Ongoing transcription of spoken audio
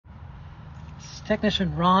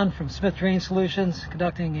Technician Ron from Smith Drain Solutions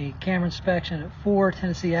conducting a camera inspection at 4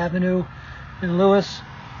 Tennessee Avenue in Lewis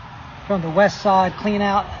from the west side clean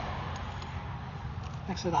out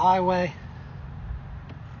next to the highway.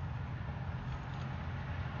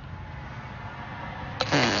 So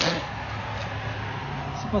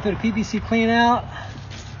going through the PVC clean out.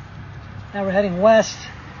 Now we're heading west.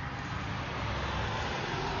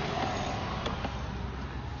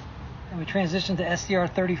 And we transition to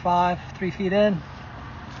SDR 35, 3 feet in.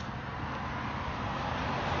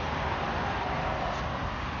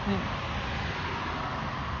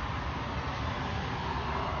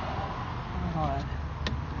 Alright,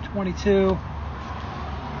 22.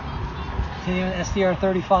 Continuing SDR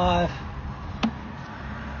 35.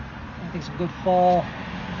 I think some good fall.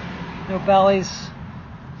 No bellies.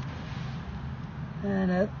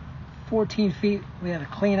 And at 14 feet, we have a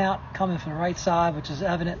clean out coming from the right side, which is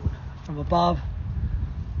evident from above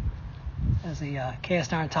as the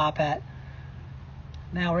cast iron top hat.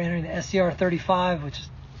 Now we're entering the SDR 35, which is,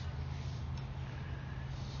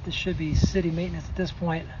 this should be city maintenance at this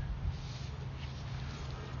point.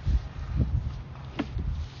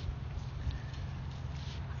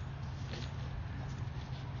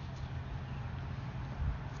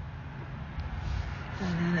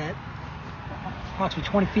 And then at approximately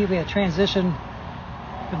 20 feet, we have transition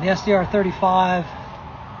from the SDR 35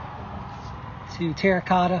 to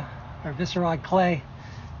terracotta or visceride clay.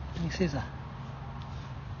 And you see there's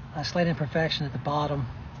a slight imperfection at the bottom.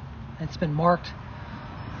 It's been marked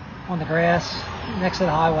on the grass next to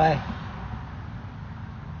the highway.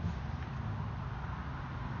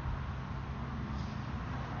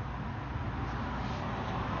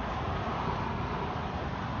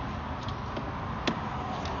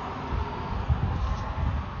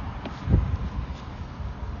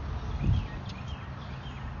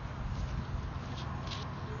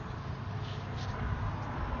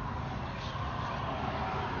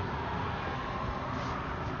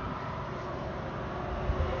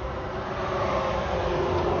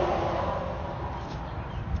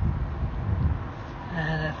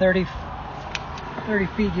 And at 30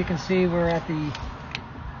 feet, you can see we're at the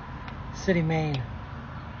city main.